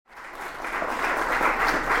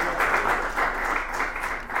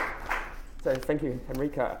So thank you,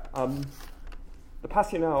 Henrika. The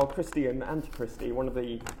Passionale Christi and Antichristi, one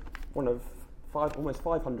of almost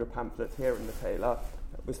 500 pamphlets here in the Taylor,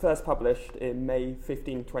 was first published in May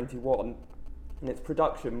 1521, and its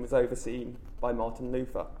production was overseen by Martin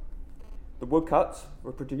Luther. The woodcuts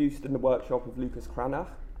were produced in the workshop of Lucas Cranach,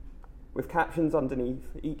 with captions underneath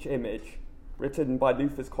each image written by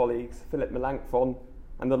Luther's colleagues Philip Melanchthon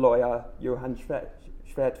and the lawyer Johann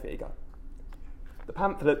Schwertfeger. The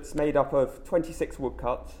pamphlet's made up of 26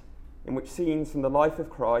 woodcuts in which scenes from the life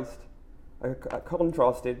of Christ are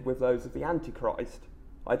contrasted with those of the Antichrist,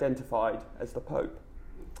 identified as the Pope.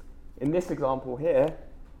 In this example here,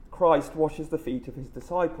 Christ washes the feet of his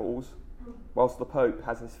disciples, whilst the Pope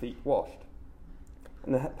has his feet washed.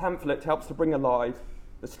 And the pamphlet helps to bring alive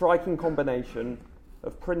the striking combination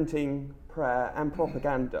of printing, prayer, and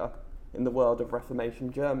propaganda in the world of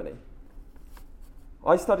Reformation Germany.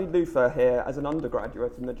 I studied Luther here as an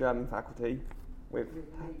undergraduate in the German faculty with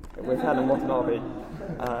Helen Watanabe,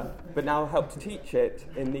 but now help to teach it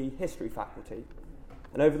in the history faculty.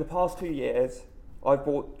 And over the past 2 years, I've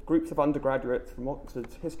brought groups of undergraduates from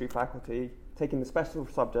Oxford's history faculty, taking the special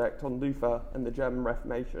subject on Luther and the German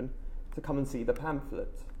Reformation, to come and see the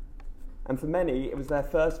pamphlet. And for many, it was their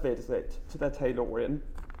first visit to their Taylorian,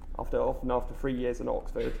 often after 3 years in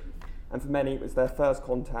Oxford, and for many, it was their first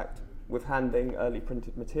contact with handling early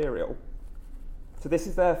printed material. So this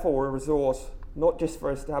is therefore a resource not just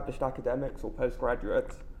for established academics or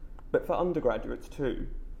postgraduates, but for undergraduates too,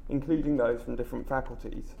 including those from different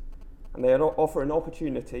faculties. And they offer an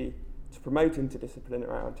opportunity to promote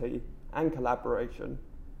interdisciplinarity and collaboration,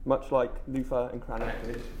 much like Luther and Cranach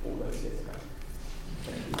did all those years ago.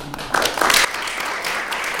 Thank you.